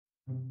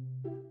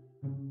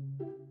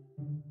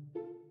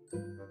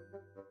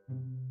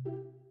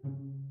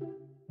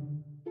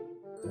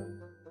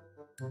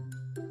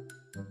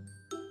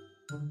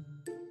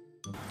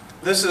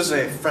This is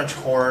a French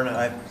horn.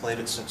 I've played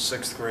it since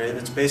 6th grade.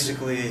 It's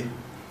basically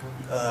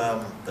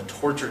the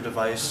torture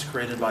device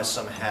created by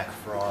some hack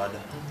fraud.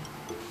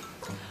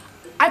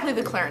 I play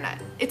the clarinet.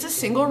 It's a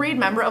single reed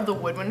member of the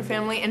woodwind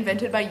family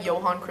invented by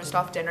Johann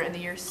Christoph Dinner in the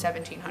year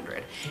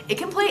 1700. It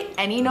can play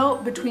any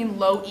note between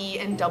low E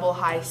and double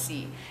high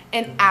C,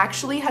 and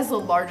actually has the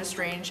largest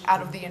range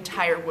out of the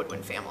entire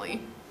woodwind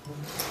family.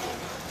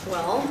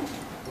 Well,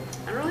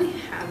 I don't really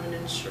have an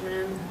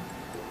instrument.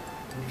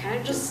 I kind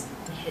of just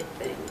hit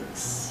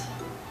things.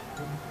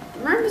 The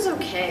marimba's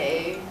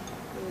okay.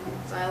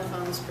 The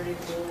xylophone's pretty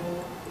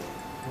cool.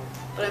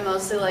 But I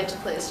mostly like to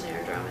play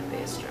snare drum and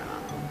bass drum.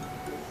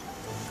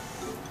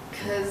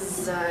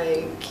 Because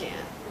I can't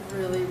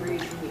really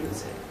read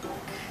music.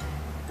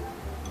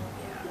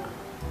 Yeah.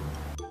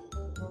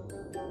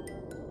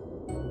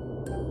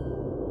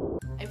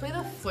 I play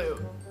the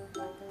flute.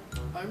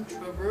 I'm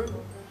Trevor.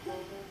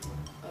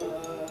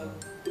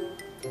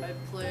 I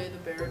play the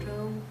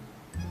baritone.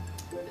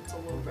 It's a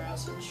low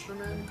brass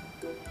instrument.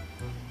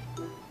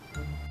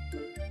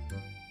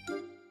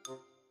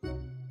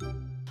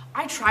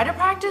 I try to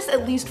practice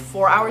at least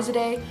 4 hours a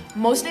day.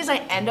 Most days I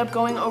end up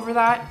going over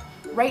that.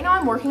 Right now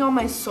I'm working on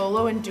my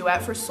solo and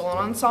duet for solo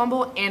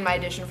ensemble and my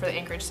audition for the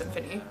Anchorage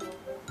Symphony.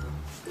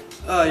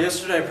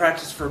 Yesterday I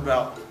practiced for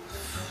about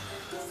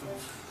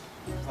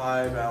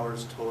 5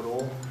 hours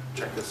total.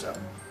 Check this out.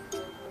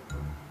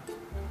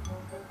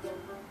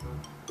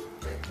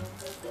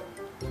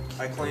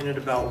 I clean it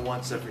about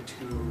once every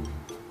 2.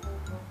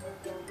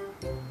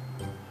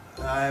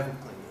 I haven't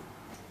cleaned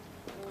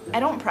it. I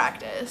don't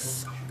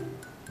practice.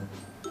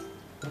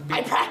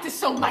 I practice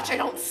so much I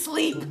don't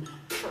sleep.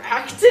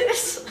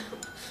 Practice?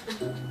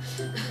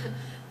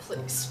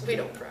 Please, we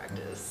don't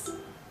practice.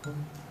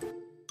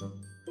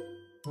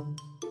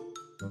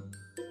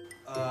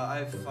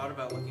 I've thought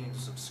about looking into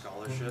some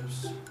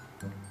scholarships,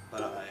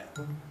 but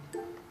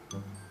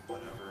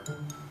whatever.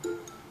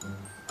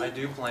 I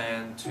do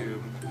plan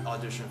to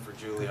audition for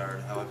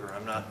Juilliard. However,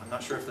 I'm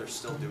not sure if they're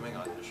still doing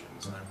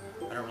auditions.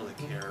 I don't really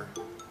care.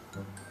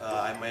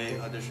 I may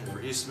audition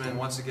for Eastman.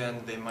 Once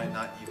again, they might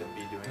not even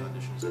be doing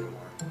auditions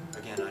anymore.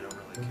 Again, I don't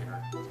really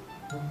care.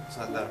 It's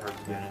not that hard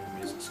to get into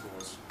music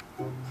schools.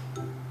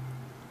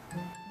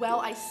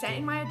 Well, I sent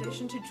in my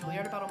audition to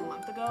Juilliard about a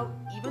month ago.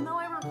 Even though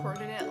I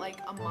recorded it like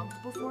a month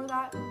before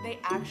that, they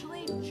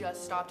actually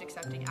just stopped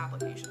accepting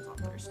applications on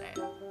Thursday.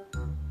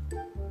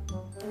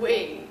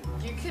 Wait,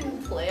 you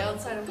can play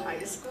outside of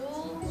high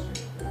school?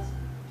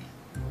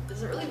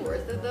 Is it really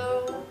worth it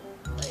though?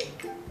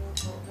 Like,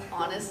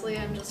 honestly,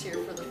 I'm just here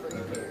for the free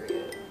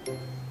period.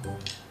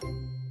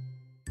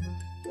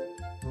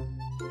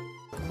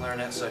 The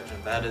clarinet section,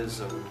 that is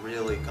a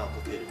really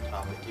complicated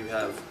topic.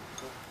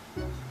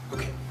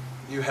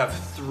 You have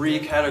 3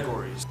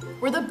 categories.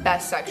 We're the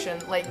best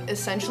section, like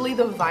essentially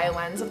the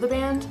violins of the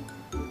band.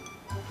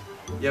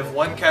 You have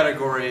one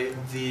category,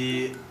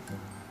 the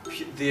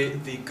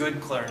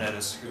good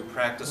clarinetists who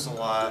practice a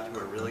lot, who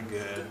are really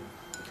good.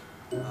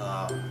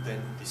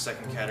 Then the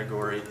second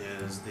category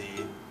is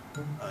the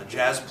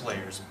jazz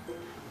players.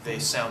 They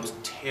sound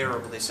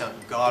terrible, they sound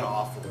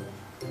god-awful.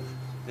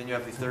 Then you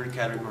have the third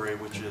category,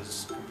 which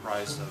is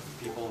comprised of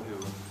people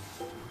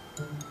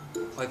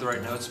who play the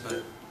right notes,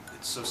 but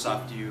it's so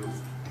soft you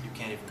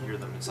can't even hear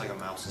them. It's like a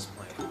mouse is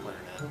playing a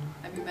clarinet.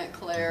 Have you met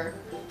Claire?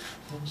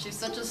 She's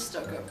such a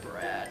stuck-up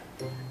brat.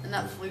 And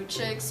that flute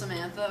chick,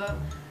 Samantha,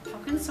 how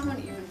can someone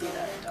even be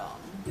that dumb?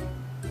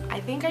 I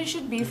think I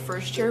should be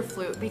first chair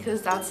flute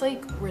because that's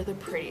like where the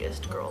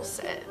prettiest girls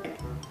sit.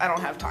 I don't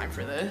have time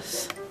for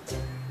this.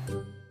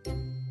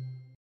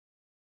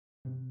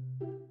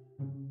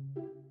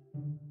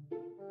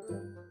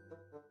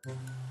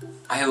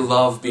 I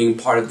love being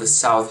part of the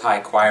South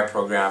High Choir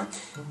program.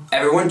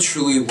 Everyone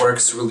truly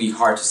works really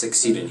hard to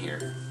succeed in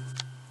here.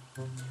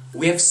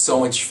 We have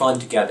so much fun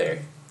together.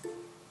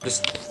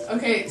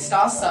 Okay,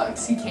 Stas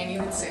sucks. He can't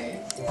even sing.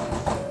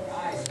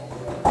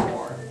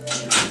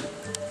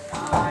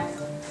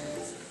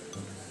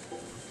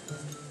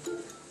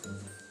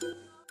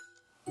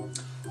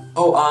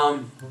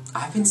 Oh,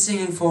 I've been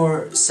singing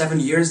for 7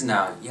 years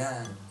now,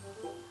 yeah.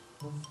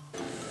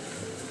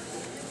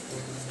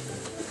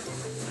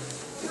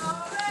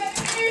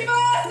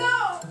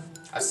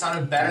 I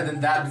sounded better than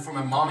that before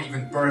my mom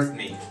even birthed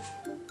me.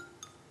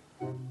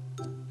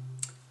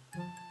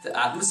 The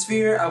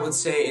atmosphere, I would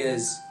say,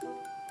 is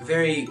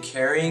very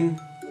caring.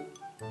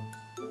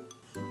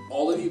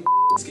 All of you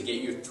could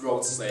get your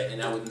throat slit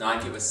and I would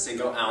not give a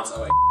single ounce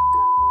away.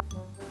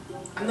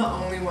 I'm the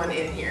only one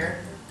in here.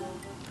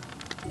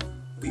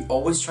 We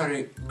always try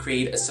to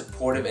create a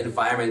supportive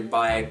environment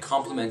by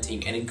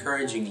complimenting and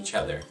encouraging each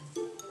other.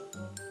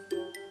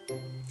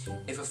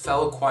 If a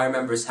fellow choir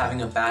member is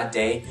having a bad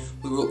day,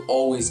 we will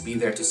always be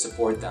there to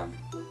support them.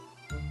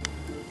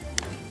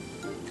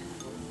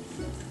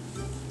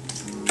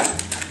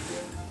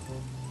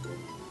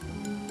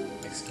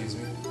 Excuse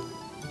me?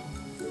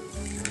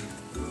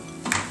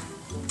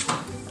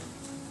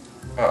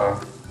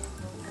 Uh-oh.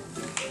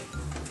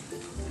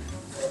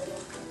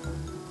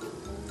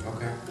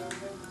 Okay.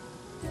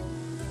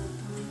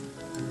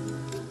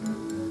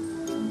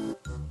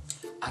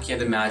 I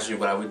can't imagine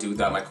what I would do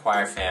without my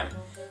choir fam.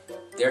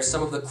 They're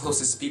some of the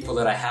closest people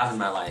that I have in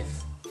my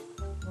life.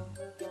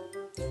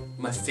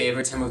 My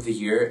favorite time of the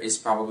year is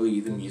probably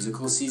the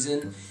musical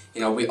season.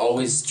 You know, we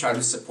always try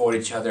to support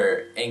each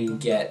other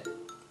and get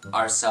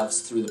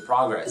ourselves through the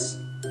progress.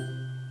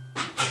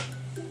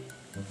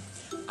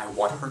 I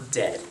want her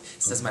dead.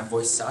 Says my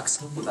voice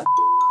sucks with that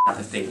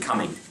other thing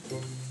coming.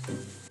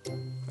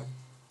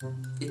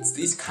 It's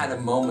these kind of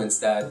moments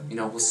that, you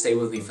know, will stay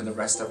with me for the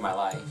rest of my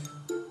life.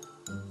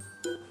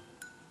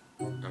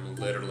 I'm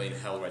literally in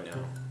hell right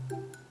now.